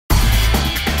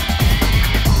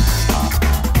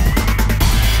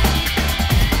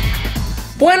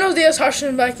Buenos dias,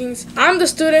 Harshman Vikings. I'm the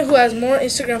student who has more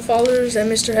Instagram followers than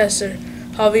Mr. Hesser,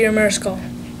 Javier Mariscal.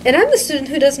 And I'm the student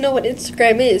who doesn't know what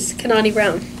Instagram is, Kanani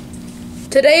Brown.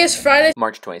 Today is Friday,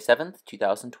 March 27th,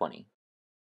 2020.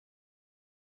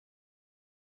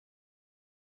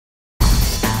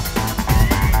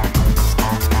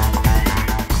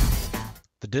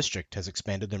 The district has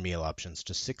expanded their meal options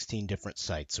to 16 different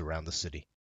sites around the city.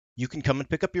 You can come and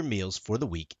pick up your meals for the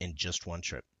week in just one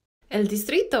trip. El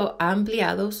distrito ha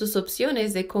ampliado sus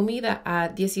opciones de comida a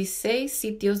 16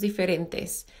 sitios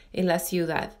diferentes en la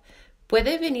ciudad.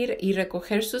 Puede venir y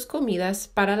recoger sus comidas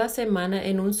para la semana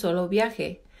en un solo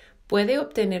viaje. Puede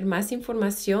obtener más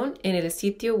información en el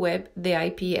sitio web de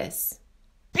IPS.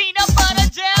 Peanut butter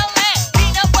jelly,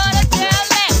 peanut butter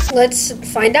jelly. Let's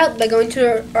find out by going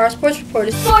to our sports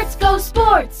reporter. Sports go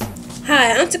sports.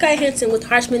 Hi, I'm Takai Hansen with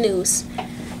Harshman News.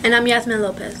 And I'm Yasmin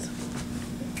Lopez.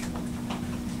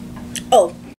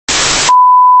 Oh.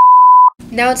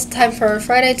 Now it's time for our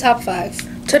Friday Top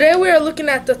 5. Today we are looking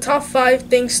at the top 5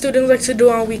 things students like to do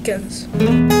on weekends.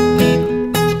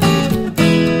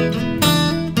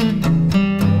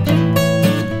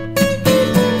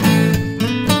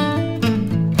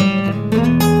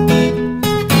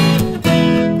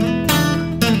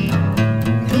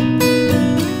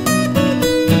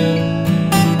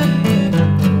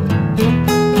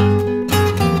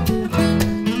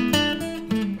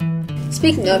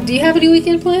 Speaking of, do you have any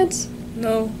weekend plans?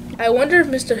 No. I wonder if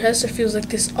Mr. Hesser feels like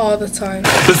this all the time.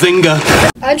 Bazinga!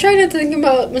 I try not to think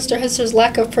about Mr. Hesser's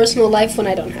lack of personal life when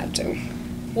I don't have to.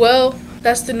 Well,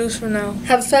 that's the news for now.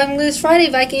 Have a fabulous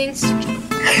Friday, Vikings!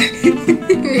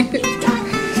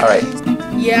 Alright.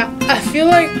 Yeah, I feel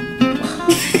like...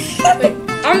 Wait,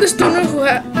 I'm the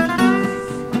student